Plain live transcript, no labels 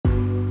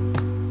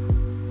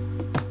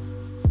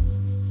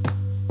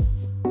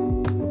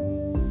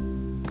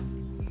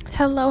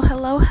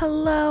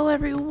Hello,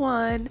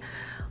 everyone.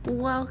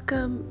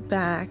 Welcome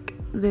back.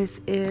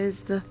 This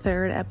is the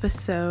third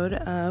episode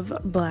of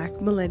Black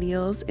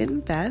Millennials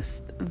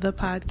Invest, the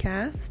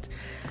podcast.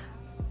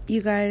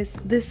 You guys,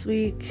 this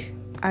week,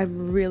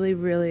 I'm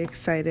really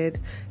excited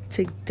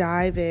to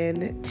dive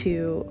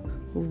into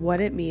what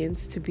it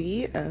means to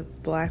be a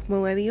Black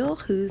millennial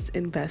who's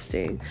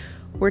investing.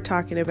 We're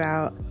talking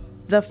about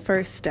the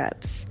first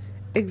steps.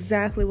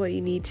 Exactly what you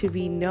need to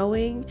be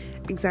knowing,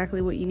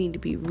 exactly what you need to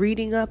be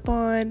reading up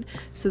on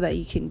so that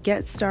you can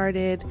get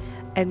started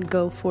and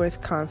go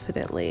forth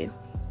confidently.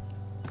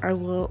 I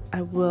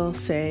will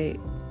say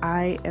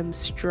I am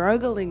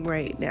struggling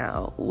right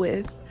now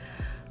with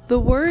the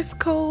worst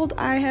cold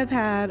I have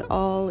had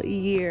all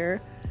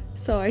year.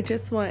 So I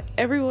just want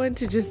everyone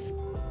to just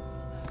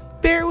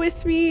bear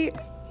with me.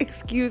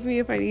 Excuse me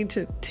if I need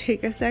to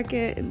take a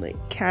second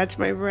and catch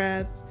my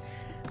breath.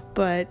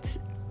 But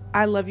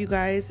I love you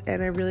guys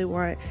and I really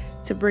want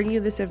to bring you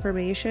this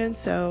information,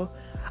 so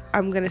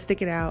I'm going to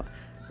stick it out.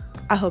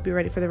 I hope you're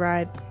ready for the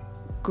ride.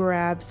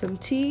 Grab some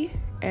tea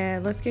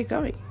and let's get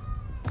going.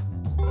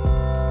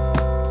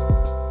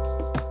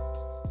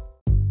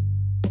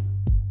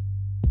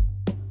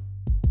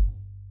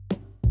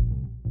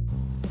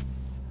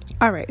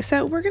 All right,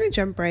 so we're going to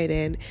jump right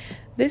in.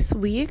 This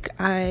week,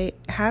 I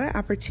had an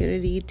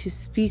opportunity to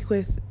speak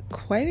with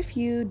quite a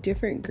few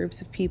different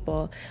groups of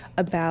people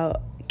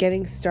about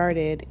getting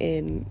started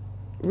in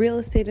real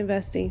estate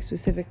investing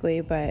specifically,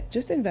 but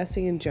just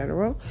investing in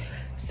general.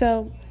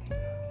 So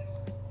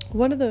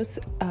one of those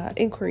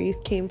inquiries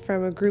came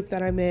from a group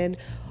that I'm in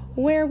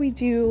where we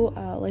do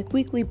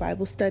weekly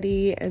Bible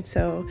study. And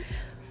so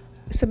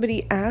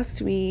somebody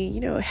asked me,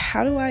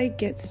 how do I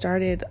get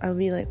started? I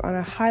mean, on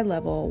a high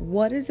level,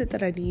 what is it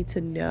that I need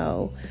to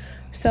know?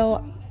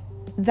 So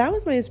that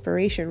was my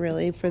inspiration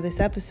really for this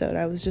episode.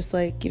 I was just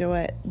like, you know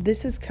what,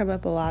 this has come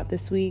up a lot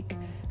this week.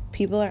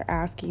 People are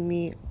asking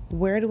me,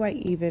 where do I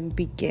even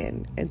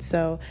begin? And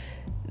so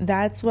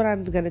that's what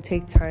I'm going to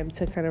take time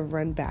to kind of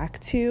run back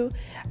to.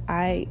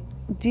 I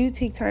do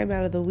take time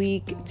out of the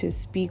week to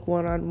speak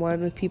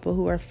one-on-one with people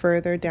who are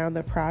further down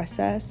the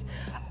process.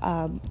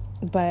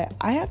 But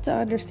I have to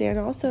understand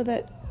also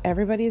that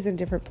everybody is in a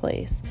different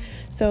place.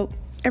 So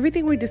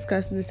everything we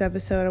discussed in this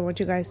episode, I want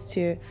you guys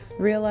to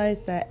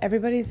realize that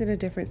everybody's in a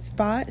different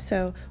spot.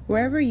 So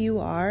wherever you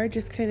are,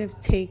 just kind of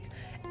take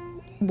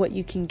what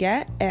you can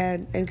get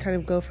and kind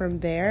of go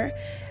from there.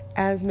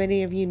 As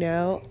many of you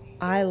know,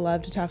 I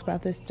love to talk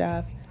about this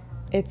stuff.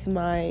 It's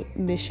my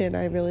mission,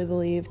 I really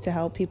believe, to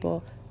help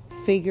people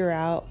figure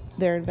out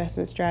their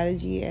investment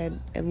strategy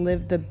and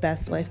live the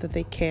best life that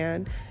they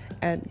can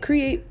and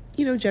create,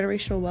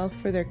 generational wealth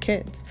for their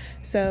kids.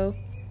 So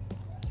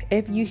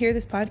if you hear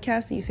this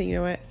podcast and you say, you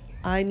know what,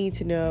 I need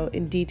to know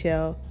in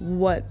detail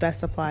what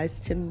best applies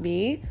to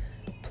me,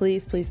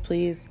 please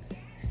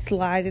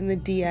slide in the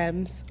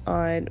DMs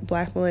on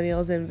Black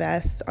Millennials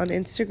Invest on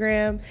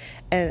Instagram,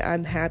 and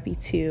I'm happy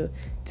to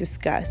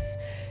discuss.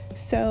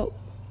 So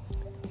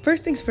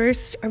first things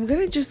first, I'm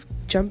going to just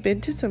jump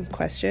into some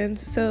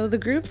questions. So the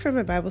group from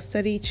my Bible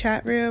study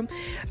chat room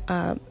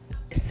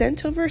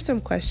sent over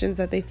some questions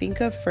that they think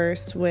of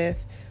first when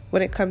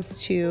it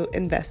comes to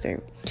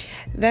investing.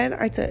 Then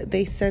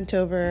they sent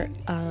over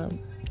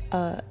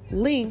a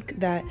link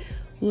that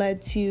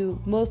led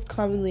to most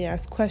commonly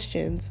asked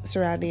questions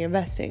surrounding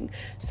investing.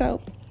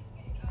 So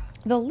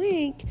the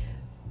link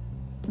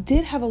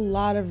did have a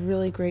lot of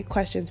really great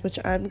questions, which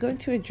I'm going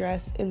to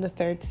address in the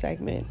third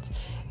segment.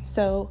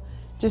 So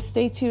just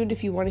stay tuned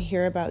if you want to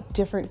hear about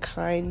different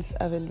kinds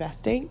of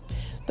investing.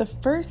 The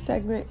first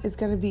segment is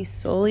going to be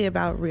solely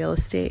about real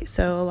estate.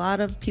 So a lot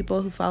of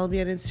people who follow me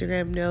on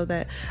Instagram know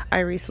that I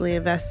recently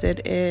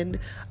invested in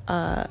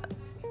a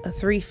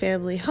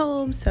 3-family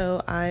home.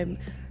 So I'm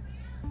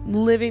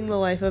living the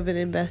life of an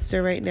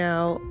investor right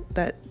now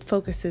that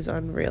focuses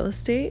on real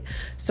estate.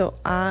 So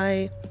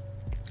I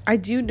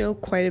do know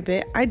quite a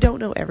bit. I don't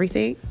know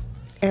everything,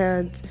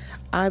 and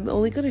I'm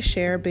only going to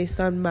share based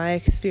on my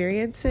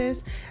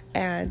experiences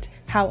and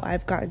how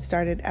I've gotten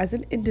started as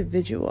an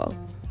individual.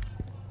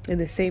 In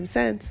the same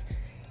sense,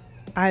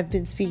 I've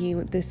been speaking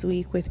this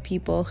week with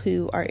people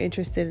who are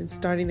interested in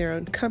starting their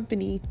own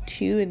company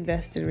to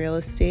invest in real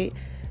estate.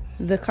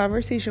 The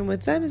conversation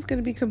with them is going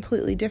to be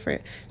completely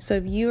different. So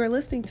if you are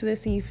listening to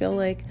this and you feel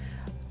like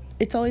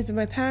it's always been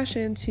my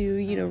passion to,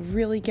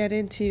 really get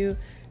into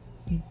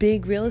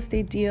big real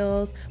estate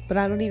deals, but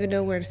I don't even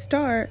know where to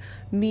start,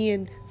 me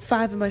and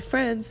 5 of my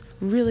friends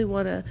really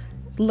want to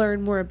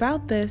learn more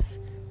about this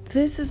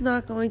is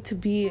not going to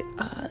be,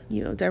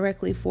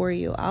 directly for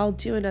you. I'll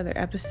do another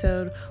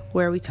episode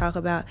where we talk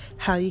about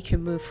how you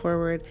can move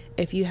forward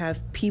if you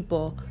have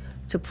people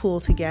to pull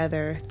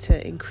together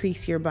to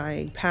increase your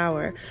buying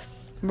power.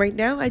 Right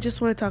now, I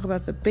just want to talk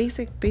about the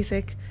basic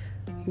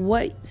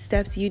what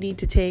steps you need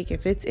to take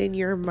if it's in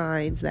your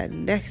minds that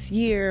next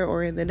year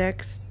or in the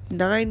next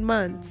 9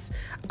 months,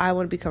 I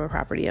want to become a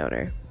property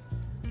owner.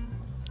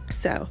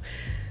 So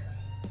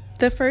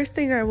the first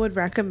thing I would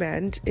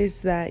recommend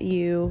is that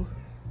you,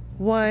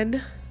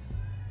 1,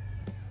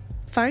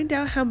 find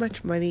out how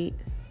much money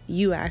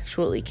you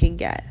actually can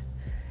get.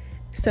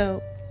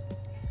 So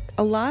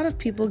a lot of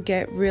people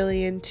get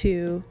really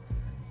into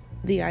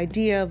the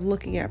idea of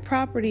looking at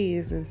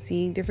properties and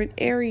seeing different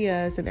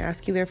areas and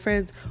asking their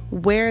friends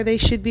where they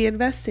should be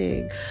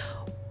investing.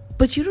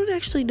 But you don't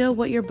actually know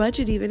what your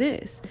budget even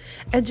is.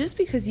 And just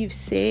because you've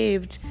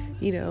saved,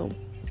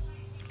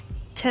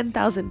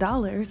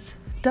 $10,000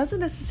 doesn't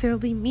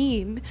necessarily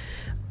mean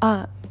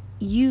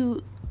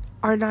you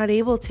are not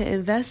able to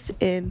invest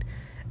in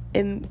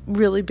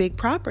really big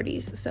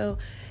properties. So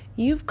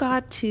you've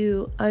got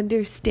to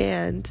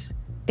understand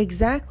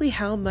exactly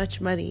how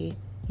much money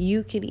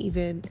you can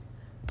even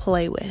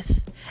play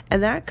with.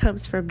 And that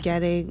comes from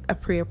getting a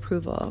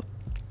pre-approval.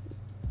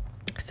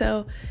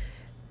 So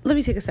let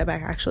me take a step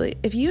back, actually.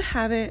 If you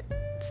haven't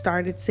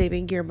started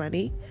saving your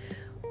money,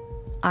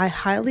 I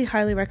highly,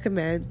 highly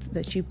recommend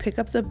that you pick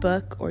up the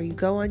book or you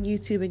go on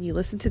YouTube and you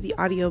listen to the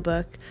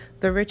audiobook,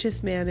 The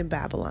Richest Man in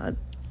Babylon.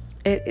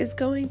 It is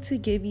going to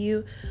give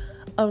you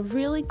a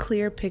really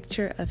clear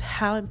picture of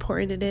how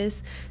important it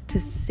is to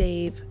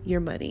save your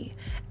money.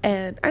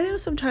 And I know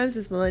sometimes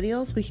as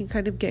millennials, we can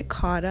kind of get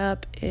caught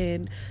up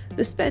in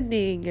the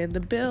spending and the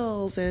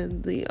bills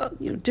and the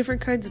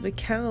different kinds of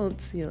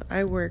accounts.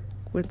 I work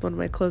with one of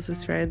my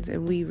closest friends,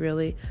 and we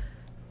really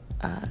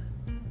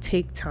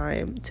take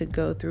time to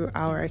go through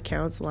our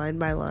accounts line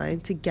by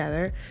line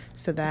together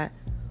so that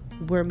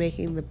we're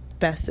making the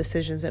best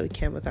decisions that we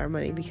can with our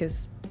money.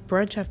 Because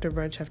brunch after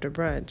brunch after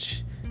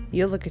brunch,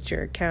 you'll look at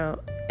your account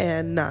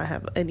and not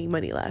have any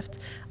money left.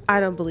 I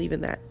don't believe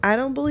in that. I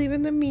don't believe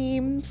in the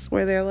memes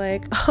where they're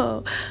like,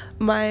 oh,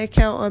 my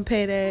account on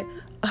payday,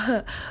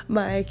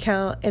 my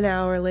account an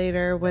hour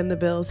later when the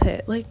bills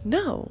hit. Like,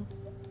 no,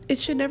 it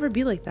should never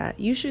be like that.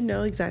 You should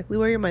know exactly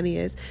where your money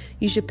is.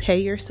 You should pay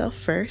yourself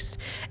first.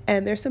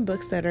 And there's some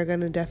books that are going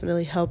to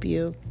definitely help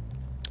you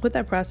with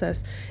that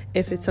process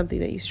if it's something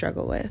that you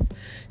struggle with.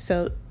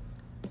 So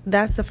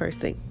that's the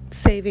first thing,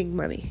 saving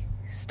money.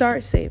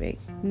 Start saving.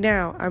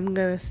 Now, I'm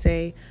going to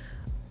say,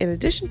 in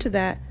addition to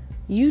that,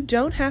 you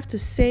don't have to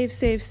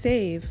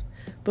save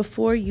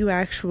before you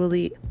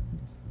actually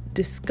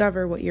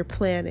discover what your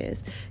plan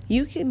is.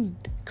 You can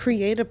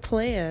create a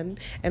plan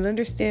and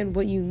understand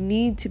what you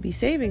need to be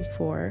saving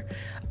for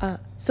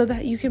so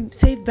that you can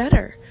save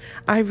better.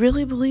 I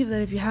really believe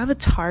that if you have a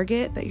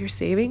target that you're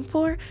saving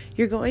for,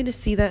 you're going to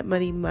see that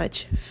money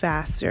much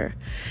faster.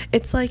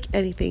 It's like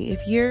anything.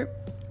 If you're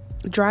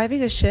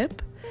driving a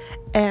ship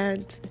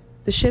and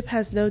the ship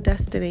has no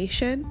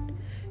destination,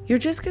 you're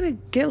just going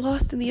to get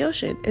lost in the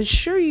ocean. And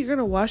sure, you're going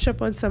to wash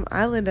up on some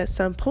island at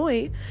some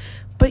point,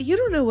 but you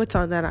don't know what's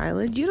on that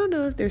island. You don't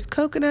know if there's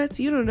coconuts.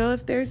 You don't know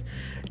if there's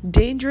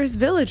dangerous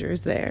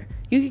villagers there.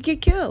 You could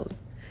get killed.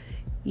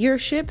 Your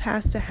ship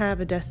has to have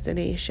a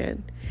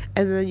destination,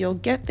 and then you'll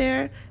get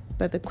there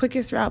by the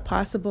quickest route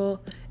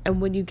possible.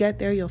 And when you get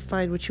there, you'll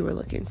find what you were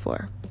looking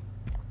for.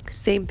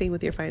 Same thing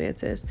with your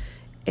finances.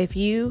 If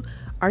you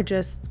are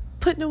just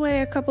putting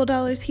away a couple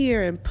dollars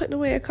here and putting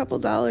away a couple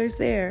dollars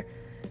there,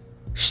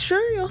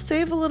 sure, you'll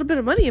save a little bit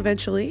of money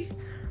eventually.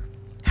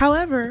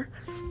 However,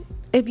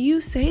 if you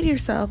say to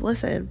yourself,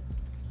 listen,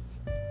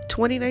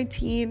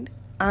 2019,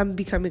 I'm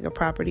becoming a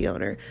property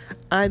owner.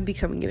 I'm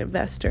becoming an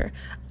investor.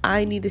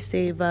 I need to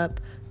save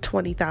up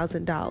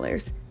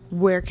 $20,000.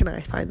 Where can I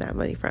find that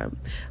money from?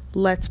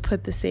 Let's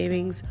put the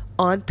savings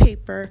on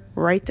paper,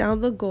 write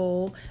down the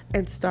goal,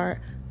 and start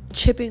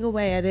chipping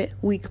away at it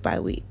week by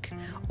week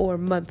or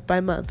month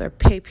by month or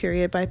pay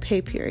period by pay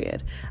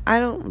period. I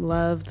don't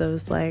love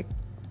those little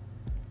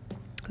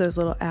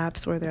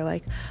apps where they're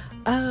like,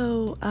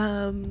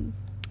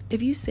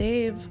 if you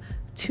save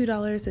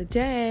 $2 a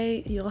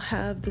day, you'll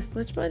have this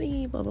much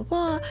money, blah, blah,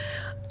 blah.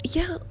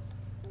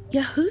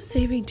 Yeah, who's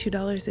saving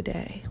 $2 a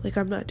day? Like,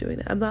 I'm not doing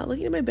that. I'm not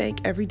looking at my bank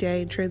every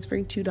day and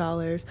transferring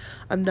 $2.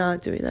 I'm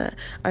not doing that.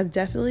 I'm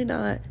definitely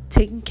not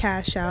taking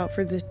cash out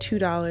for the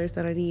 $2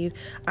 that I need.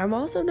 I'm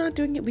also not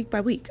doing it week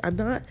by week. I'm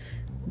not,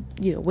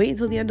 waiting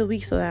until the end of the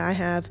week so that I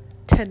have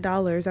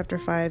 $10 after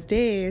 5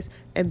 days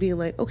and being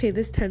like, okay,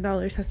 this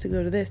 $10 has to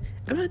go to this.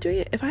 I'm not doing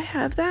it. If I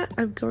have that,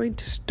 I'm going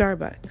to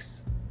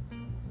Starbucks.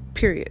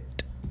 Period.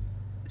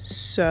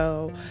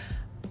 So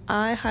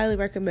I highly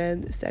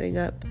recommend setting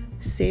up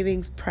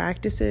savings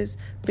practices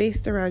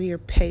based around your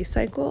pay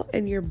cycle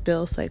and your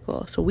bill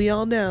cycle. So we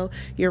all know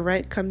your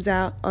rent comes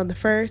out on the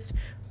 1st.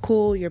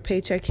 Cool. Your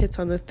paycheck hits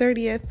on the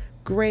 30th.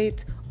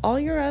 Great. All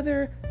your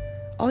other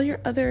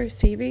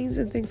savings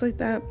and things like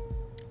that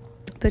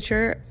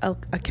you're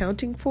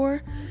accounting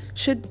for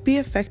should be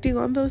affecting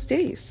on those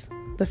days,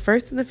 the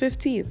 1st and the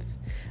 15th.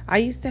 I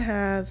used to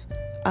have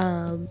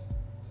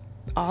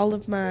all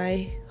of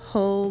my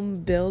home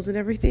bills and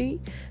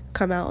everything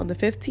come out on the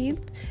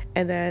 15th,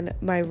 and then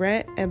my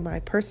rent and my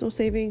personal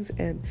savings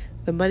and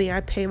the money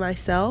I pay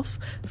myself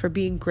for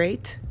being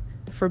great,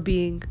 for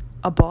being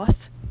a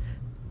boss,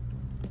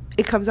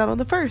 it comes out on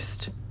the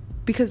 1st,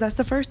 because that's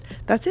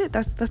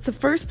the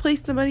first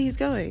place the money is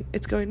going.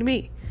 It's going to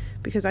me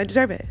because I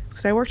deserve it,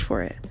 because I worked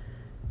for it.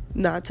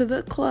 Not to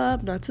the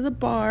club, not to the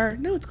bar.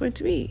 No, it's going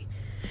to me.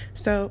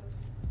 So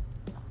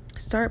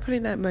Start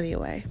putting that money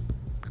away.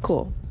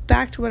 Cool.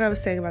 Back to what I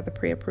was saying about the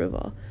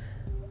pre-approval.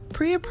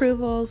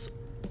 Pre-approvals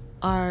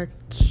are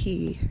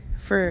key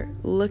for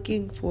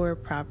looking for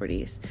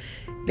properties.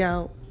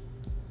 Now,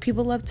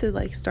 people love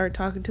to start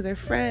talking to their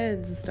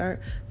friends and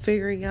start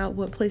figuring out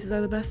what places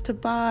are the best to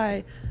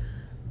buy.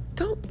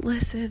 Don't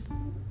listen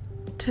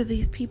to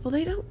these people.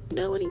 They don't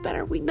know any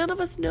better. None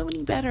of us know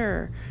any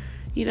better.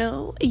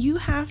 You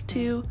have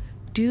to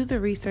do the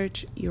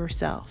research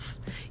yourself.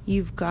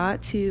 You've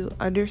got to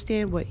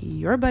understand what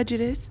your budget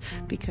is,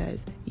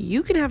 because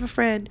you can have a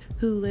friend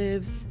who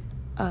lives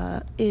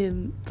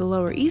in the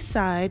Lower East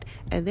Side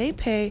and they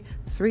pay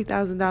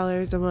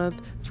 $3,000 a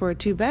month for a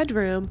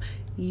 2-bedroom.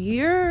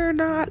 You're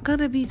not going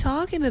to be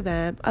talking to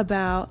them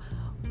about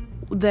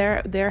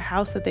their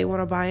house that they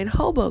want to buy in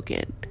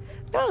Hoboken.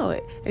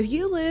 No, if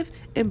you live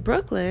in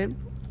Brooklyn,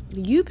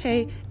 you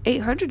pay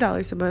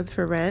 $800 a month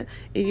for rent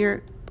in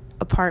your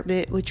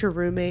apartment with your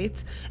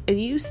roommates,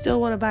 and you still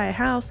want to buy a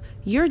house,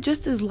 you're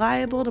just as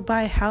liable to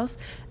buy a house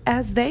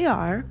as they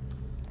are,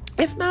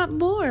 if not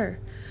more,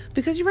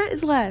 because your rent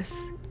is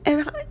less.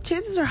 And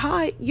chances are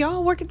high,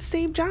 y'all work at the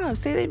same job.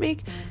 Say they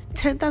make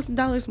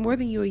 $10,000 more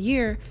than you a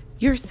year,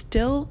 you're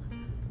still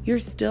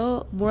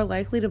more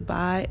likely to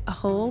buy a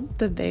home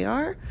than they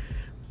are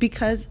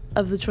because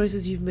of the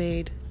choices you've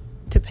made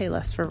to pay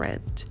less for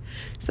rent.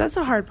 So that's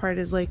the hard part,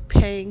 is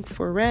paying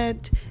for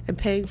rent and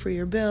paying for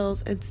your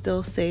bills and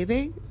still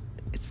saving.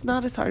 It's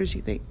not as hard as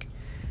you think.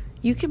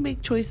 You can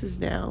make choices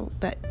now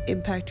that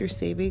impact your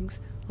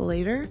savings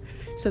later,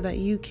 so that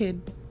you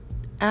can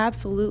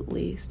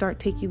absolutely start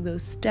taking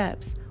those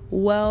steps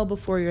well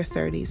before your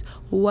 30s,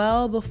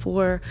 well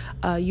before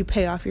you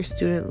pay off your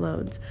student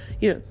loans.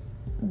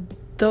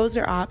 Those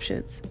are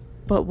options.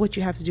 But what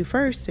you have to do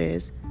first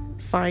is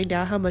find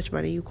out how much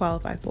money you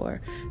qualify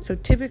for. So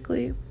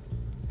typically,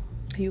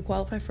 you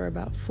qualify for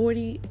about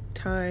 40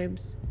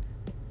 times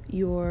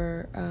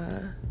your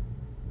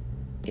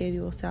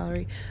annual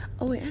salary.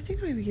 Oh wait, I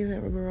think I might be getting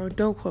that number wrong.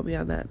 Don't quote me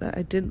on that.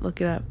 I didn't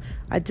look it up.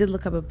 I did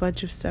look up a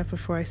bunch of stuff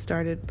before I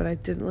started, but I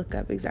didn't look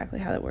up exactly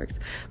how that works,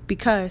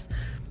 because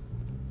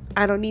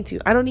I don't need to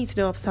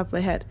know off the top of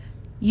my head.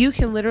 You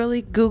can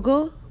literally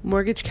Google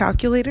mortgage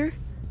calculator,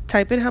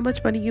 type in how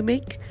much money you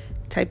make,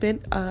 type in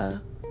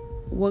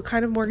what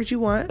kind of mortgage you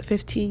want, a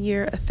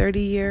 15-year, a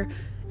 30-year,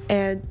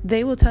 and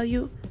they will tell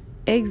you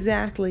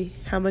exactly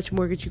how much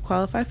mortgage you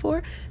qualify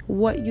for,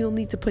 what you'll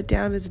need to put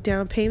down as a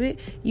down payment.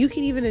 You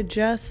can even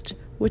adjust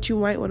what you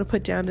might want to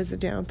put down as a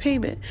down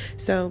payment.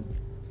 So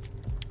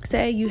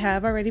say you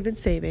have already been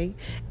saving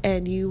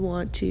and you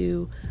want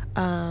to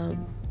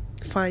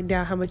find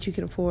out how much you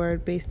can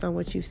afford based on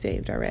what you've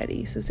saved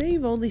already. So say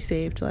you've only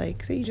saved, say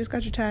you just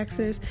got your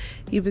taxes,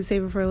 you've been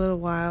saving for a little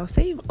while,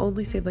 say you've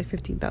only saved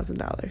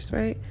 $15,000,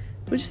 right?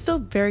 Which is still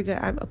very good.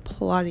 I'm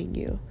applauding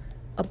you.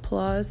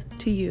 Applause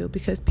to you,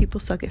 because people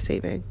suck at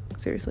saving.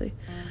 Seriously.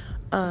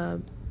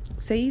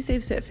 Say you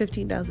save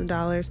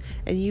 $15,000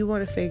 and you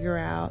want to figure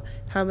out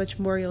how much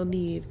more you'll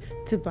need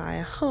to buy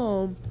a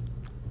home.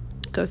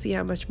 Go see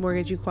how much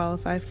mortgage you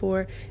qualify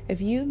for.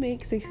 If you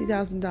make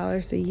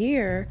 $60,000 a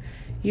year,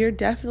 you're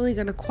definitely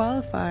going to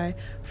qualify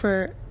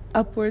for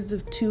upwards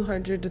of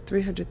 $200,000 to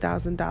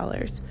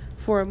 $300,000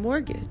 for a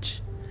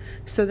mortgage.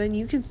 So then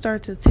you can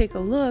start to take a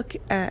look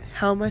at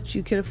how much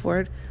you can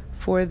afford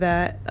for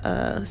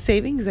that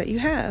savings that you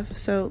have.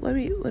 So let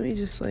me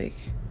just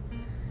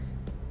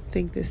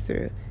think this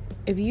through.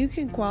 If you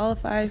can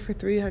qualify for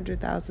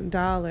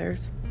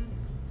 $300,000,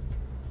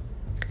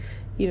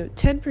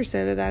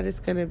 10% of that is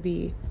going to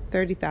be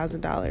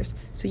 $30,000.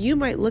 So you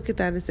might look at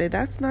that and say,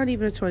 that's not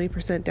even a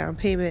 20% down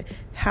payment.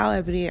 How,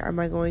 Ebony, am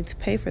I going to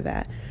pay for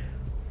that?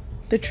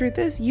 The truth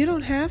is, you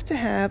don't have to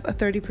have a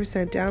 30% a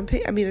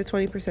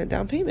 20%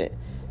 down payment.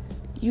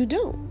 You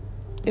don't.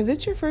 If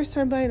it's your first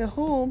time buying a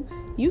home,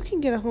 you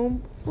can get a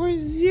home for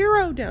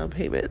 0 down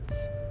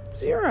payments.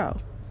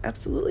 0.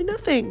 Absolutely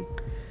nothing.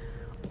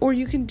 Or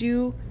you can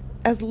do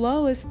as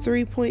low as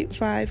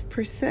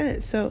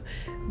 3.5%. So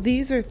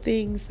these are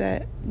things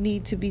that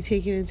need to be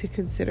taken into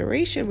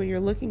consideration when you're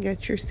looking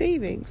at your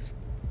savings.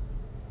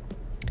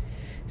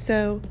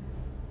 So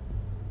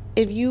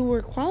if you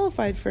were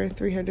qualified for a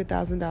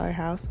 $300,000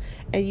 house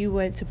and you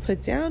went to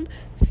put down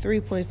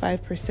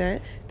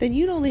 3.5%, then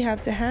you'd only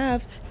have to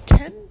have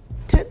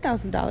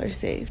 $10,000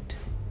 saved.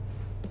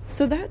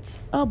 So that's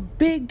a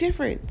big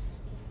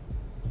difference.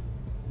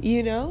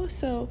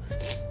 So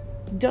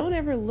don't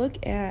ever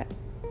look at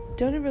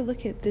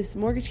this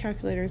mortgage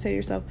calculator and say to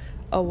yourself,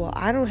 oh, well,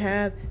 I don't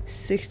have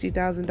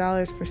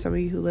 $60,000. For some of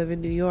you who live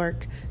in New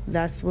York,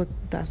 that's what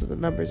the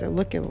numbers are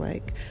looking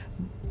like.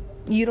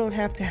 You don't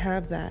have to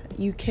have that.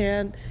 You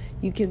can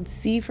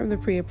see from the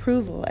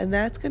pre-approval, and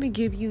that's going to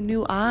give you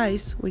new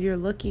eyes when you're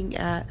looking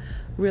at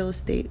real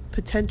estate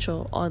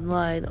potential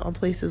online on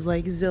places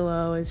like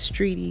Zillow and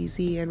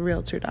StreetEasy and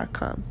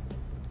Realtor.com.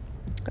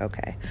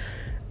 Okay.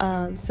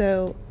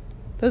 So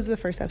those are the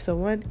first steps. So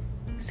 1,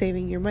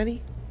 saving your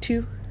money.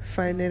 2,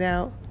 finding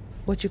out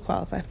what you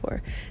qualify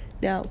for.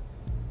 Now,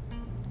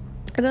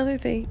 another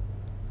thing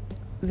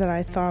that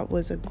I thought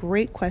was a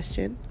great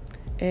question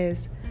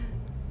is,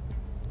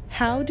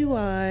 how do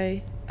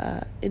I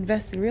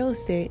invest in real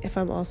estate if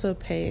I'm also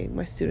paying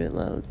my student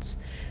loans?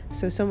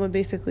 So someone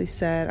basically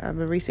said,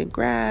 I'm a recent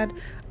grad,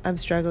 I'm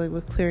struggling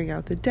with clearing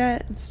out the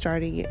debt and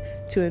starting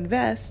to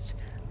invest.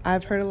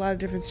 I've heard a lot of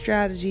different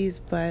strategies,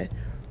 but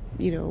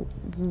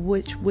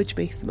which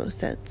makes the most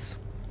sense?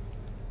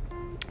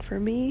 For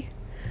me,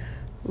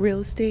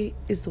 real estate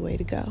is the way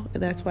to go.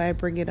 And that's why I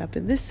bring it up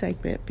in this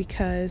segment,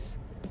 because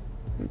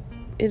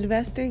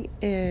investing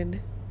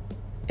in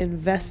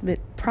investment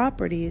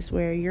properties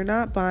where you're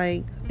not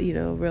buying,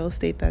 real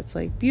estate that's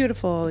like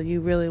beautiful and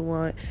you really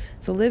want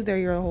to live there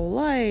your whole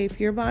life.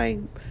 You're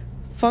buying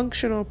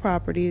functional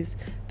properties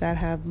that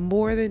have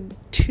more than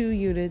 2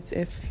 units,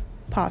 if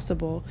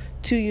possible,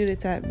 2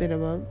 units at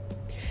minimum,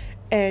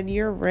 and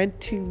you're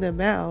renting them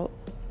out.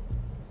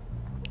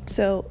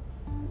 So,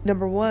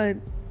 number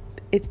one,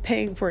 it's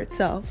paying for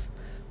itself.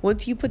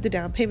 Once you put the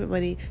down payment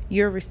money,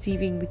 you're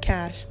receiving the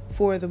cash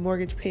for the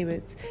mortgage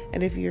payments.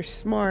 And if you're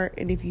smart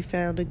and if you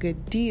found a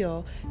good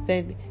deal,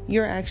 then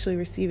you're actually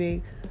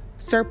receiving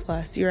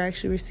surplus. You're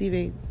actually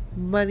receiving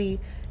money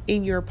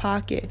in your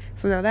pocket.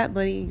 So now that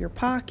money in your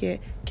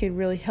pocket can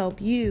really help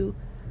you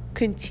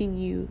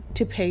continue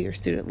to pay your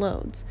student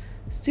loans.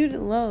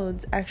 Student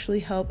loans actually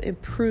help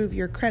improve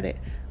your credit.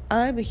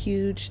 I'm a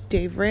huge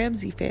Dave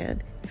Ramsey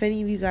fan. If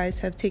any of you guys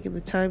have taken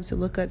the time to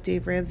look up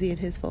Dave Ramsey and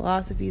his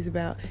philosophies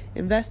about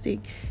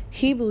investing,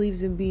 he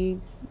believes in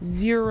being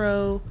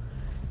zero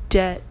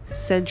debt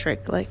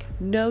centric, like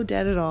no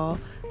debt at all,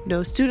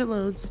 no student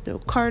loans, no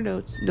car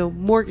notes, no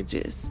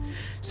mortgages.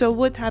 So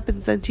what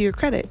happens then to your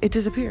credit? It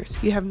disappears.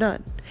 You have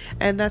none.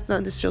 And that's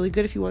not necessarily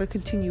good if you want to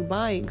continue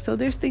buying. So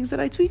there's things that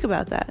I tweak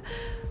about that.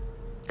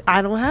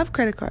 I don't have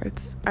credit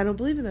cards. I don't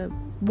believe in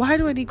them. Why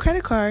do I need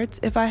credit cards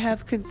if I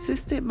have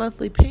consistent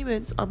monthly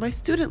payments on my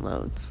student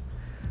loans?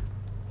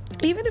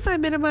 Even if I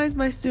minimize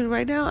my student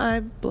right now,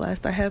 I'm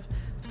blessed. I have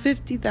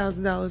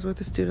 $50,000 worth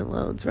of student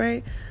loans,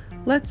 right?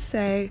 Let's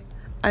say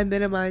I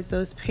minimize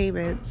those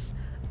payments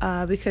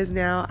because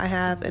now I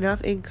have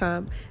enough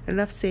income,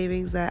 enough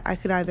savings that I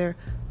could either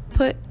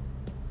put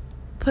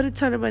a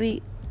ton of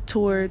money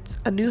towards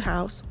a new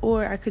house,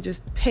 or I could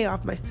just pay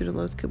off my student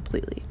loans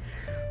completely.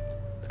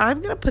 I'm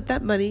going to put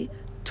that money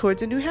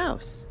towards a new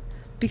house,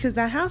 because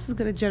that house is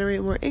going to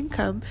generate more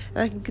income and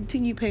I can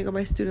continue paying on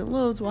my student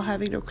loans while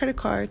having no credit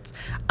cards.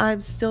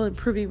 I'm still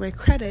improving my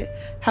credit.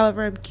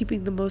 However, I'm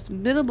keeping the most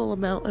minimal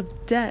amount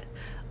of debt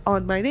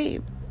on my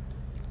name.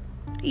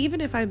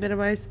 Even if I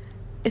minimize,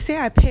 say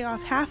I pay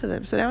off half of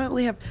them. So now I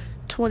only have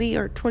 $20,000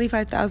 or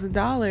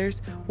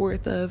 $25,000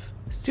 worth of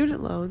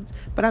student loans,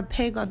 but I'm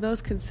paying on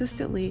those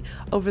consistently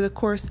over the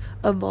course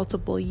of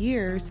multiple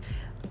years.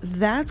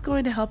 That's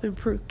going to help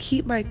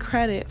keep my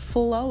credit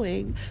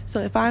flowing. So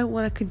if I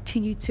want to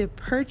continue to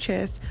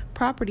purchase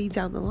property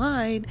down the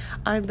line,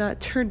 I'm not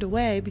turned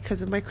away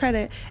because of my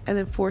credit and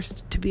then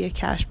forced to be a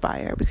cash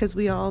buyer, because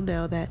we all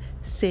know that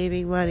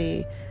saving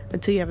money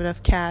until you have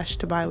enough cash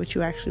to buy what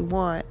you actually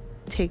want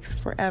takes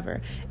forever,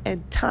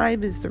 and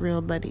time is the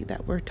real money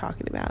that we're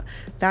talking about.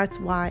 That's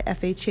why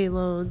FHA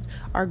loans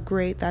are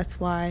great. That's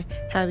why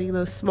having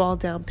those small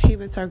down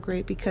payments are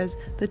great, because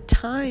the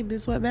time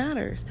is what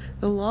matters.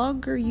 The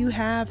longer you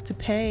have to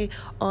pay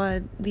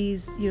on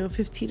these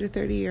 15 or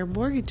 30 year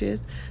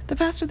mortgages, the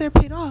faster they're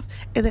paid off,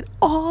 and then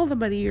all the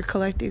money you're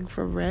collecting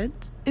from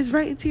rent is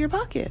right into your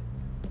pocket.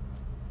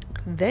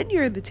 Then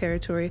you're in the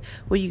territory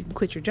where you can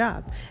quit your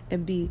job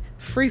and be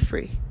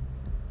free.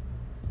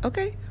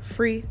 Okay,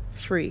 free.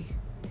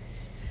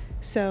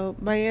 So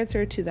my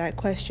answer to that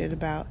question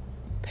about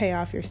pay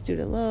off your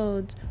student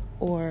loans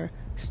or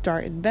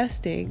start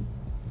investing,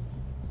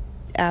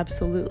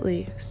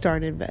 absolutely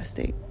start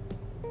investing.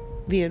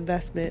 The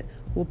investment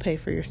will pay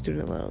for your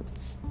student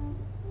loans.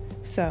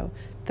 So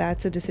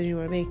that's a decision you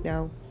want to make.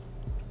 Now,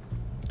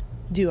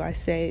 do I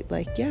say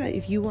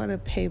if you want to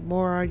pay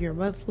more on your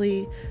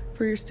monthly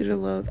for your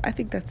student loans, I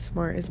think that's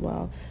smart as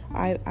well.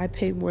 I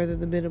pay more than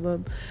the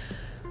minimum.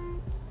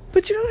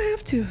 But you don't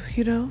have to,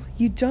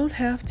 you don't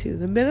have to.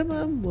 The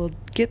minimum will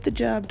get the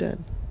job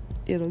done.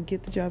 It'll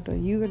get the job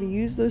done. You're going to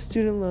use those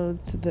student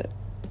loans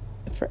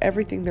for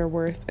everything they're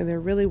worth, and they're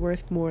really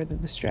worth more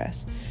than the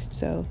stress.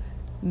 So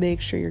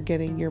make sure you're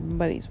getting your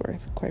money's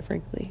worth, quite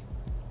frankly.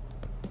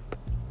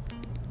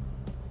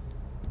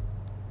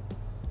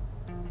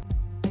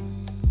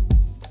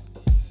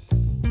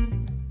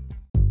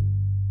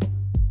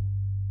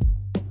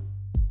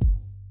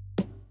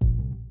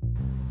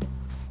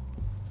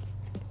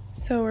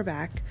 So we're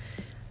back.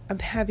 I'm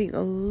having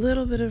a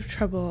little bit of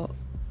trouble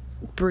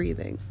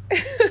breathing.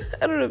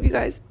 I don't know if you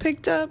guys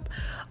picked up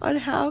on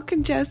how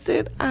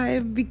congested I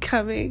am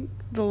becoming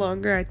the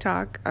longer I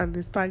talk on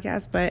this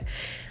podcast, but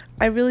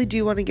I really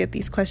do want to get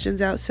these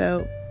questions out.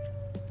 So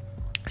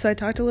I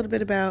talked a little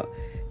bit about,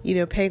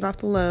 paying off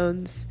the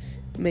loans,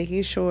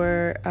 making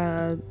sure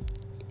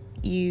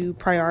you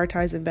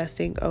prioritize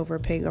investing over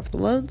paying off the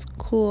loans.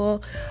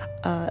 Cool.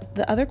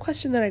 The other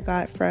question that I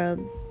got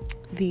from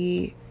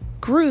the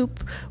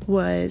group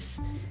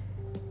was,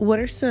 what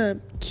are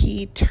some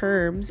key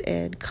terms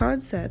and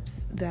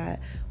concepts that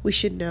we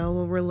should know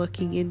when we're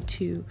looking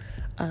into,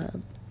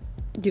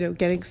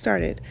 getting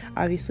started?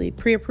 Obviously,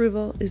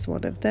 pre-approval is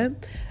one of them.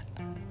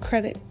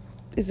 Credit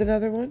is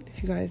another one.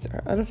 If you guys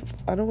are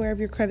unaware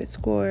of your credit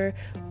score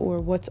or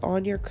what's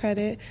on your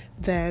credit,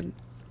 then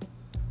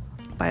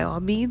by all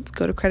means,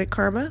 go to Credit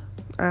Karma.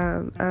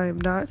 I'm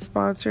not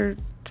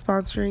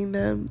sponsoring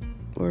them,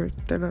 or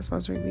they're not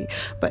sponsoring me,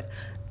 but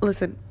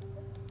listen,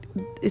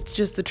 it's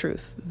just the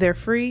truth. They're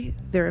free,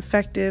 they're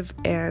effective,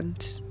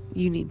 and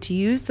you need to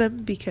use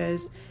them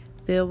because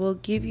they will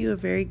give you a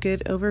very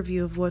good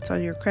overview of what's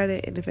on your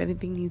credit, and if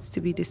anything needs to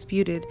be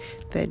disputed,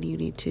 then you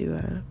need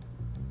to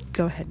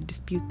go ahead and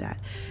dispute that.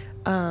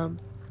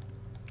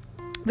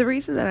 The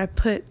reason that I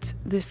put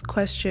this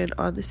question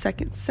on the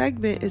second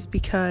segment is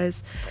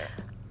because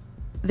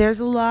there's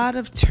a lot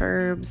of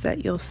terms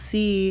that you'll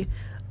see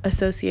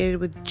associated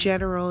with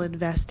general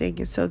investing,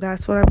 and so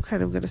that's what I'm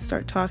kind of going to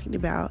start talking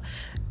about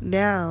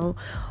now,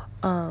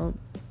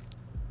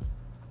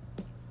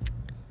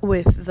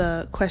 with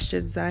the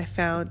questions that I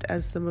found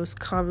as the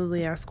most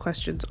commonly asked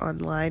questions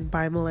online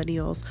by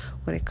millennials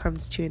when it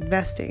comes to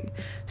investing.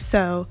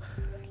 So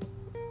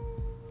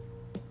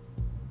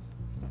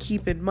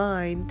keep in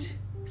mind,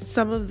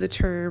 some of the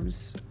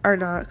terms are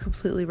not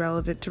completely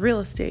relevant to real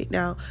estate.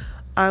 Now,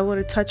 I want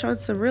to touch on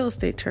some real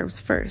estate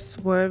terms first.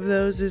 One of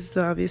those is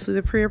obviously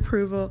the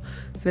pre-approval.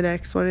 The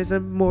next one is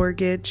a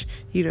mortgage.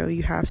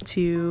 You have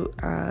to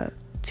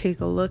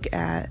take a look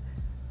at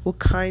what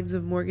kinds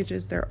of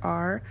mortgages there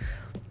are.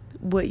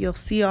 What you'll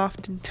see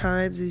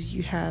oftentimes is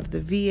you have the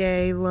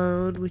VA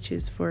loan, which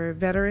is for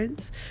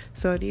veterans.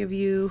 So any of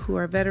you who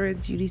are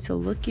veterans, you need to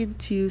look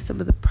into some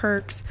of the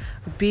perks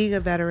of being a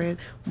veteran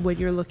when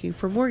you're looking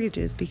for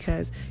mortgages,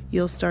 because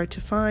you'll start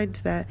to find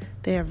that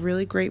they have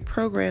really great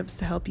programs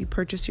to help you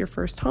purchase your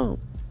first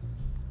home.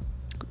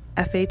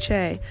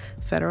 FHA,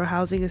 Federal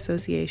Housing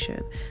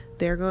Association,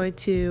 they're going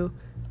to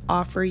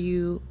offer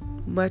you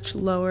much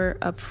lower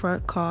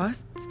upfront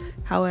costs.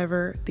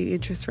 However, the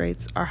interest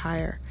rates are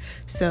higher.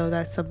 So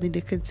that's something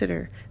to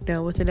consider.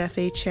 Now, with an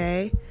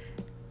FHA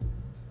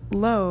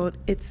loan,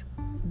 it's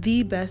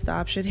the best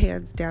option,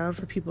 hands down,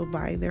 for people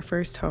buying their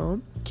first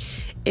home.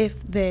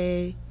 If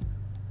they,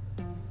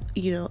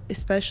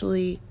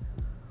 especially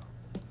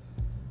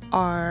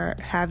are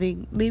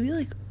having maybe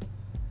like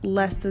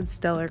less than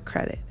stellar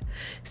credit.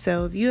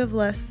 So if you have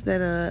less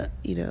than a,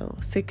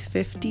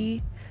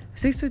 650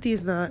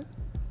 is not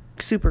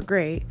super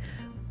great,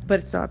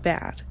 but it's not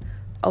bad.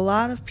 A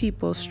lot of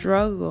people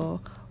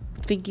struggle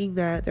thinking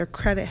that their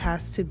credit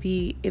has to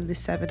be in the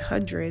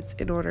 700s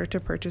in order to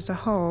purchase a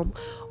home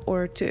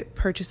or to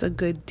purchase a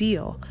good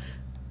deal.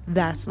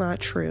 That's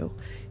not true.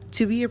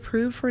 To be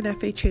approved for an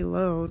FHA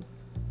loan,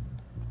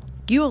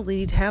 you only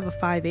need to have a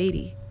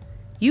 580.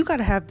 You got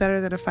to have better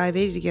than a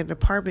 580 to get an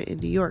apartment in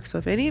New York. So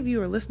if any of you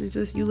are listening to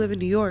this, you live in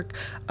New York,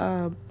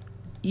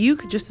 you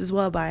could just as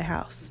well buy a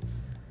house.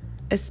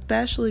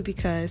 Especially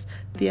because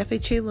the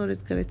FHA loan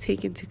is going to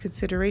take into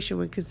consideration,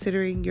 when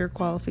considering your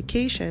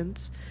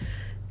qualifications,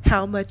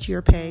 how much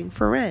you're paying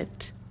for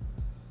rent.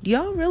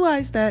 Y'all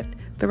realize that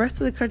the rest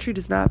of the country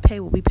does not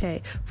pay what we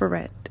pay for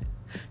rent.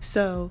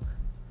 So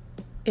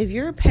if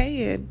you're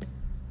paying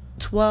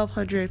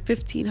 $1,200,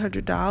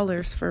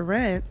 $1,500 for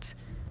rent,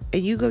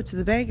 and you go to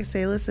the bank and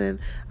say,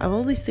 listen, I've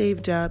only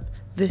saved up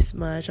this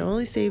much. I've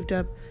only saved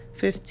up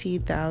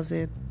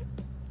 $15,000.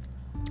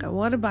 I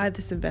want to buy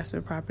this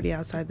investment property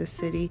outside the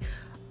city.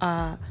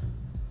 What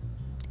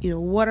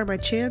are my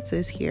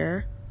chances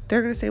here?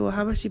 They're going to say, well,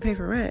 how much do you pay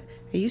for rent?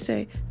 And you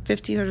say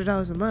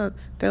 $1,500 a month.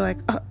 They're like,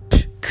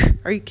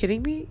 are you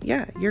kidding me?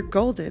 Yeah, you're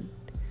golden.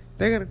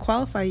 They're going to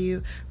qualify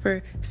you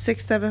for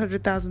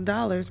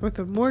 $600,000-$700,000 worth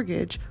of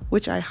mortgage,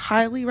 which I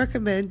highly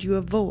recommend you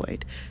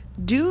avoid.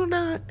 Do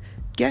not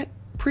get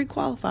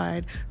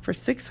pre-qualified for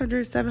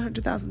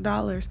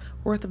 $600,000-$700,000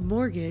 worth of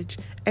mortgage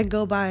and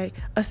go buy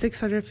a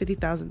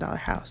 $650,000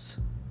 house.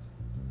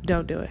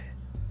 Don't do it.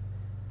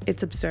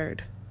 It's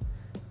absurd.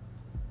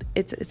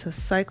 It's a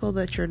cycle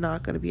that you're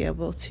not going to be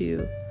able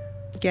to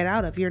get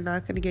out of. You're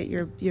not going to get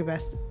your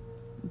best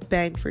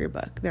bang for your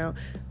buck. Now,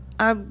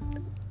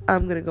 I'm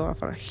going to go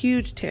off on a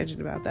huge tangent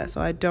about that,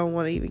 so I don't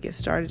want to even get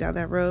started down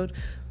that road,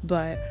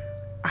 but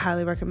I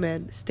highly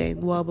recommend staying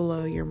well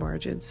below your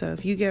margin. So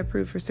if you get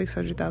approved for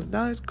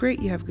 $600,000,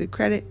 great, you have good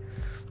credit,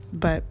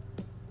 but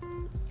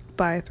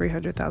buy a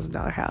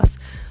 $300,000 house.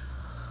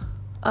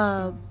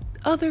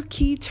 Other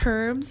key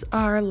terms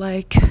are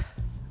like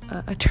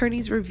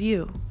attorney's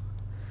review.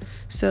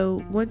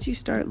 So once you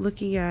start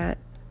looking at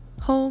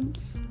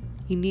homes,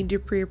 you need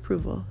your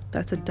pre-approval.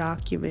 That's a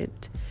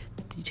document.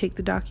 You take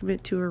the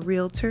document to a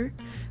realtor.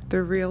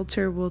 The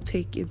realtor will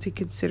take into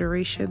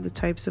consideration the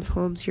types of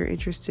homes you're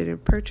interested in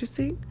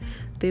purchasing.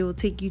 They will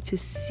take you to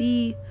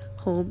see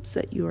homes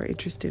that you are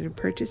interested in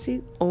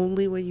purchasing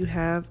only when you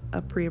have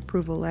a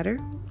pre-approval letter.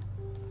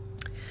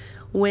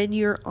 When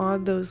you're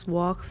on those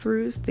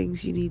walkthroughs,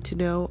 things you need to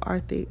know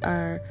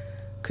are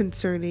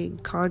concerning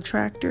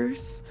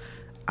contractors.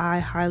 I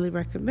highly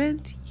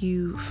recommend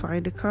you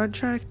find a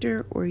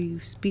contractor, or you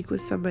speak with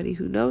somebody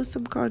who knows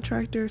some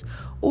contractors,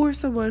 or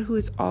someone who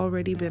has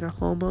already been a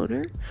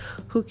homeowner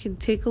who can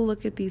take a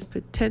look at these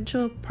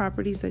potential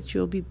properties that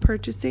you'll be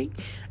purchasing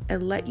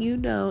and let you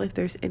know if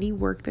there's any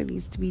work that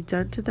needs to be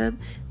done to them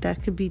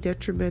that could be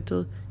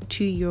detrimental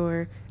to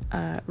your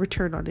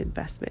return on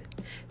investment.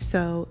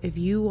 So if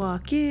you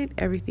walk in,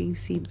 everything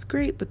seems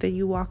great, but then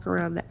you walk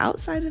around the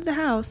outside of the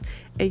house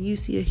and you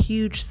see a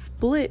huge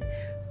split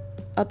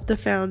up the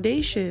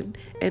foundation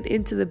and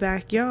into the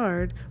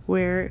backyard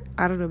where,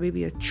 I don't know,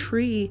 maybe a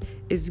tree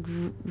is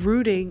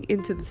rooting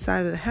into the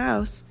side of the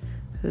house,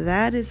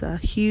 that is a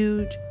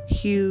huge,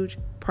 huge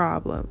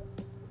problem.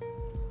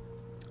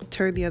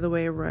 Turn the other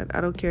way and run.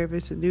 I don't care if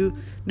it's a new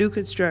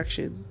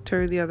construction.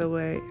 Turn the other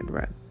way and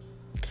run.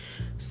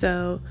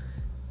 So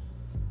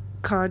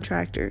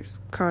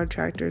contractors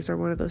are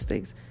one of those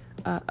things.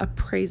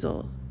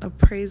 Appraisal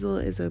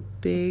is a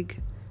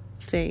big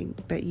thing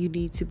that you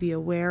need to be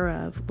aware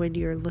of when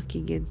you're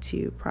looking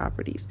into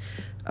properties.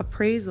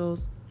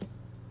 Appraisals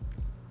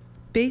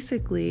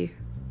basically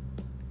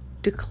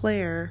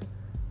declare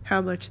how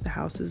much the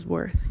house is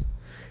worth.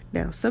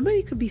 Now,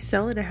 somebody could be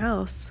selling a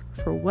house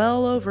for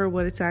well over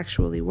what it's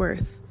actually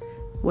worth.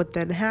 What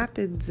then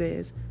happens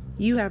is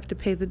you have to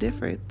pay the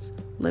difference.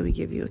 Let me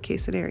give you a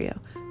case scenario.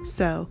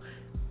 So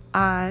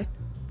I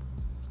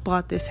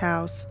bought this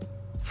house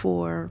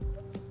for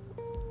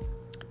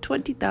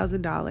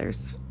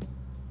 $20,000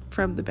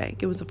 from the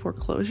bank. It was a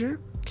foreclosure.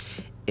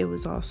 It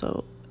was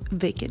also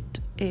vacant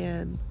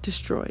and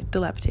destroyed,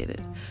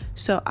 dilapidated.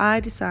 So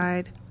I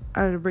decide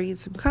I'm going to bring in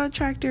some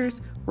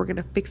contractors. We're going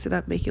to fix it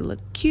up, make it look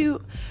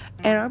cute,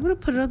 and I'm going to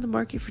put it on the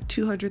market for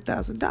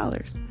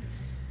 $200,000.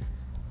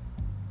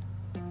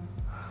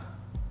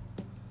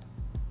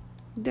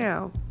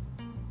 Now,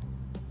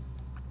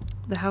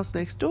 the house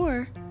next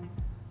door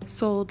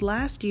sold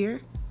last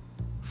year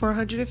for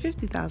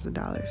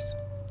 $150,000.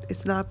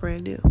 It's not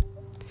brand new.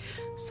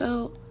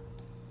 So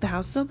the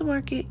house is on the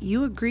market.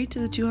 You agree to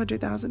the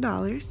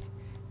 $200,000.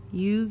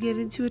 You get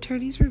into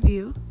attorney's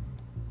review.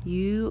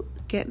 You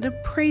get an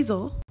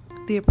appraisal.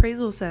 The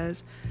appraisal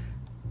says,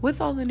 with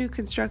all the new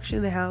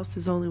construction, the house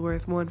is only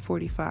worth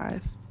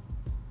 $145,000.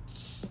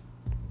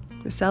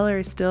 The seller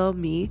is still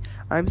me.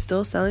 I'm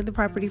still selling the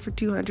property for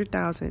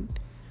 $200,000.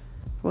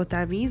 What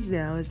that means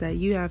now is that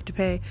you have to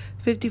pay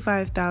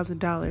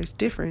 $55,000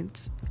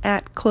 difference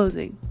at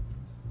closing.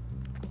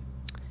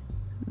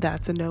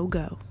 That's a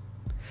no-go.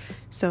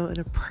 So an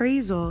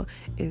appraisal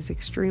is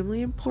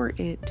extremely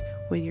important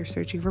when you're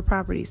searching for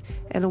properties.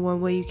 And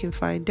one way you can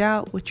find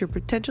out what your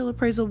potential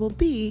appraisal will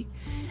be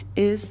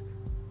is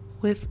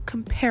with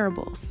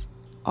comparables,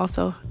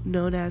 also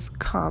known as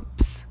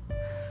comps.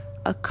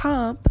 A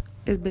comp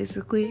is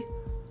basically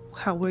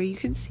where you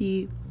can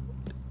see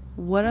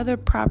what other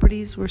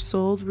properties were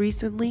sold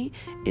recently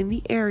in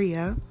the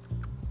area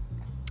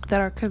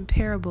that are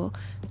comparable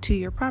to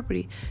your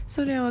property.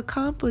 So now a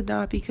comp would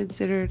not be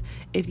considered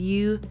if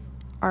you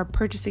are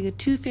purchasing a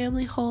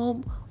 2-family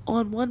home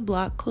on one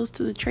block close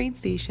to the train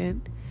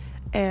station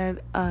and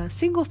a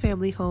single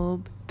family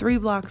home 3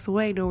 blocks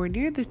away, nowhere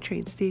near the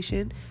train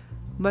station,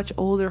 much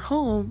older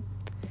home.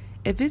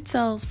 If it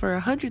sells for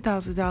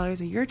 $100,000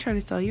 and you're trying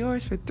to sell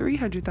yours for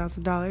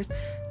 $300,000,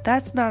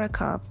 that's not a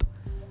comp.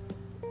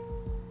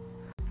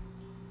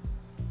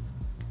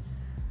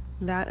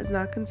 That is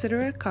not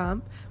considered a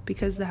comp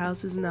because the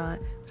house is not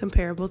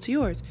comparable to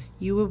yours.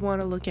 You would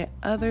want to look at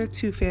other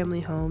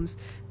 2-family homes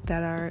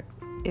that are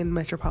in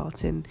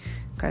metropolitan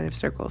kind of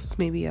circles,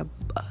 maybe a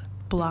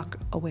block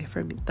away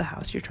from the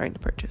house you're trying to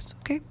purchase.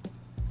 Okay?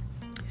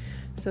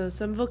 So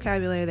some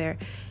vocabulary there.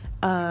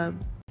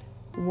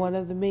 One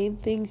of the main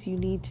things you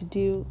need to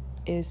do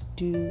is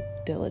due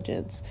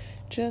diligence.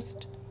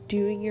 Just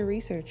doing your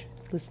research,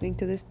 listening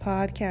to this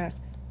podcast,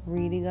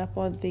 reading up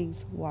on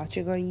things,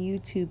 watching on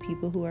YouTube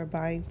people who are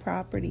buying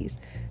properties.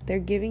 They're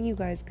giving you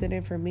guys good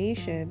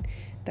information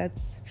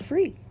that's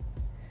free.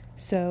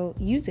 So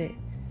use it.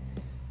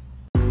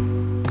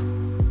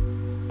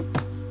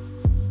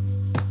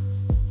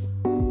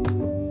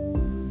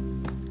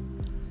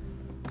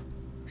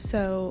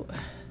 So,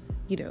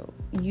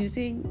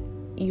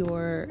 using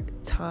your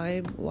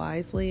time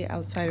wisely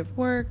outside of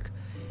work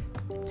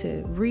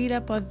to read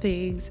up on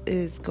things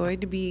is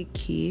going to be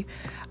key.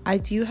 I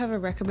do have a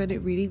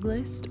recommended reading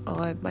list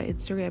on my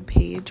Instagram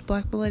page,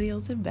 Black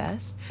Millennials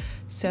Invest.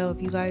 So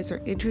if you guys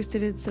are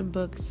interested in some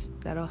books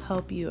that'll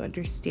help you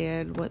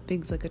understand what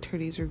things like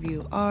attorney's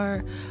review are,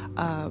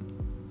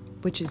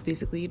 which is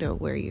basically,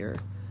 where you're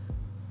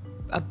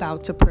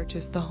about to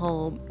purchase the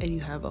home and you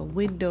have a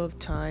window of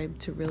time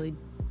to really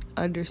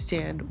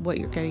understand what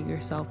you're getting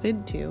yourself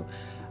into.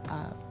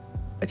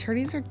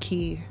 Attorneys are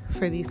key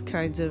for these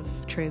kinds of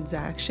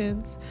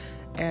transactions,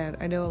 and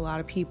I know a lot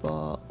of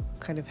people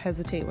kind of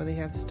hesitate when they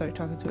have to start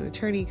talking to an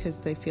attorney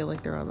because they feel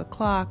like they're on the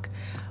clock.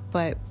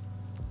 But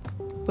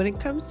when it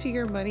comes to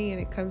your money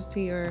and it comes to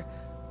your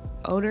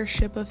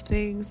ownership of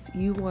things,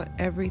 you want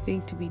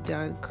everything to be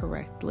done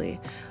correctly,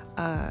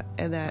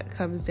 and that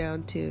comes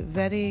down to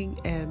vetting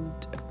and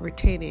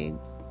retaining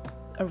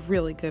a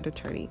really good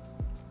attorney.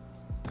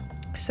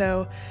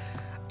 So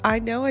I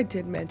know I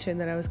did mention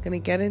that I was going to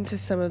get into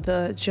some of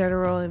the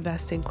general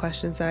investing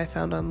questions that I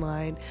found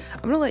online.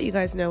 I'm going to let you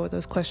guys know what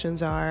those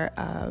questions are.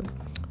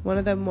 One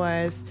of them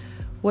was,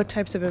 what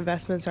types of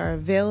investments are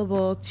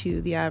available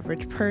to the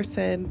average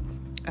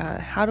person?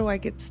 How do I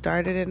get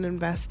started in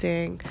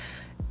investing?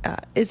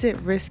 Is it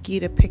risky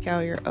to pick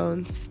out your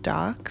own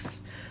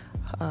stocks?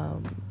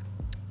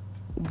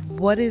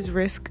 What is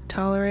risk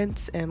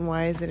tolerance and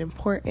why is it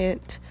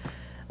important?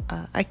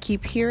 I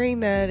keep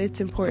hearing that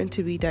it's important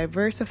to be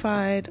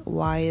diversified.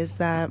 Why is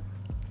that?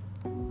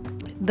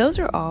 Those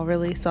are all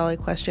really solid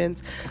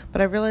questions,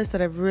 but I realized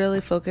that I've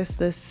really focused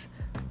this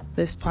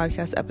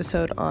podcast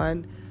episode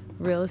on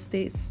real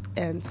estate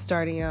and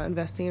starting out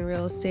investing in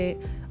real estate.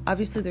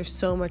 Obviously, there's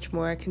so much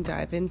more I can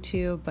dive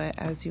into, but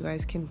as you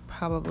guys can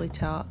probably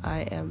tell,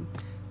 I am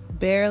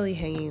barely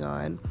hanging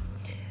on.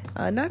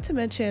 Not to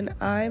mention,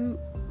 I'm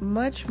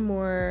much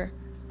more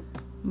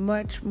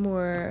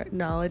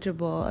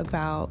knowledgeable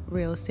about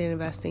real estate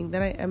investing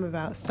than I am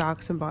about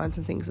stocks and bonds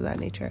and things of that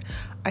nature.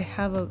 I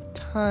have a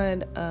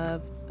ton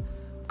of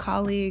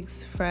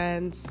colleagues,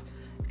 friends,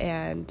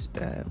 and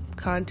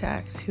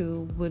contacts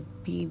who would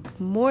be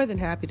more than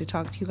happy to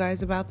talk to you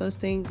guys about those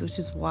things, which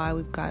is why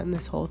we've gotten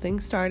this whole thing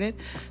started,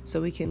 so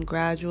we can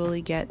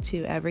gradually get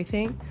to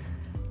everything.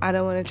 I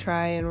don't want to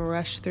try and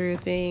rush through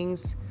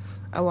things.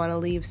 I want to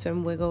leave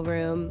some wiggle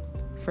room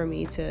for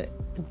me to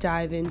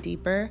dive in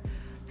deeper.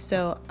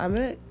 So I'm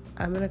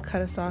gonna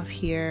cut us off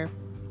here.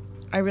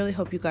 I really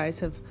hope you guys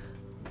have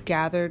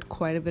gathered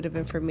quite a bit of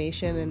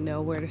information and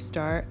know where to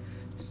start.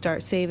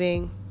 Start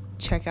saving,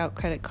 check out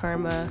Credit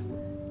Karma,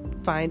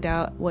 find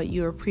out what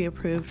you are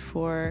pre-approved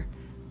for,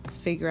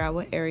 figure out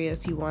what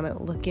areas you want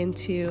to look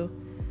into,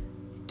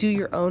 do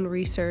your own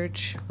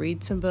research,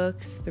 read some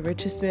books, The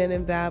Richest Man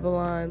in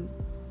Babylon.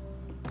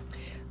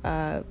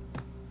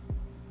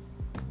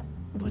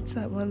 What's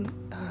that one?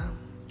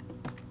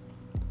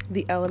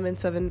 The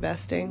Elements of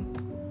Investing.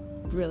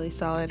 Really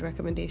solid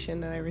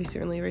recommendation that I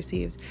recently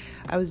received.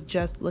 I was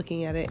just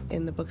looking at it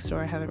in the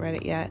bookstore. I haven't read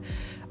it yet.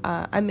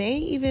 I may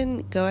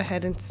even go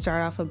ahead and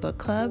start off a book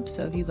club.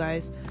 So if you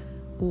guys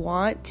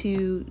want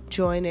to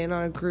join in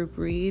on a group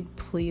read,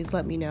 please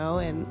let me know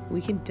and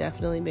we can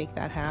definitely make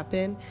that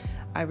happen.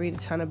 I read a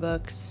ton of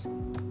books.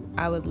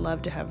 I would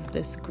love to have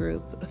this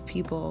group of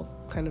people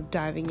kind of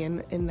diving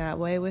in that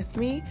way with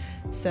me.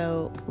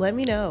 So let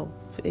me know.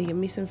 Give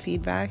me some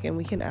feedback and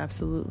we can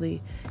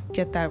absolutely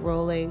get that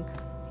rolling.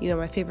 You know,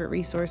 my favorite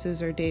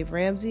resources are Dave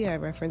Ramsey. I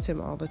reference him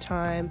all the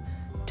time.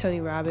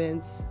 Tony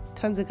Robbins.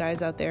 Tons of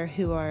guys out there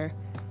who are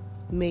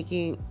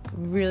making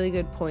really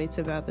good points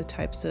about the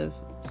types of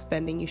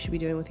spending you should be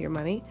doing with your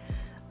money.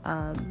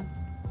 I'm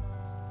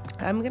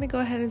going to go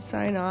ahead and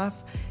sign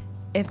off.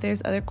 If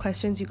there's other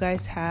questions you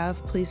guys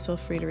have, please feel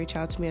free to reach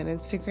out to me on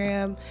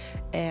Instagram,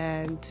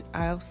 and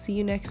I'll see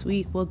you next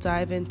week. We'll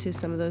dive into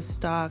some of those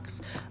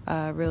stocks,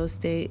 real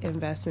estate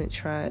investment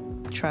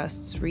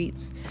trusts,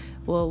 REITs.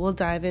 We'll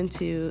dive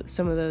into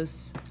some of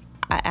those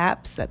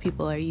apps that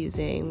people are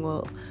using.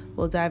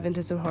 We'll dive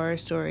into some horror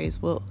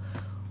stories. We'll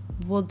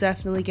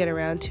definitely get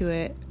around to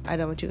it. I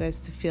don't want you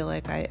guys to feel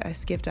like I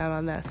skipped out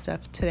on that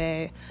stuff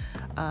today.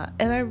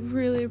 And I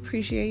really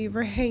appreciate you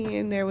for hanging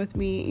in there with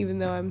me, even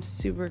though I'm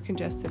super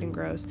congested and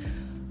gross.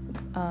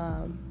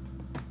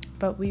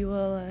 But we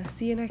will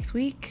see you next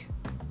week.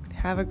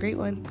 Have a great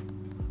one.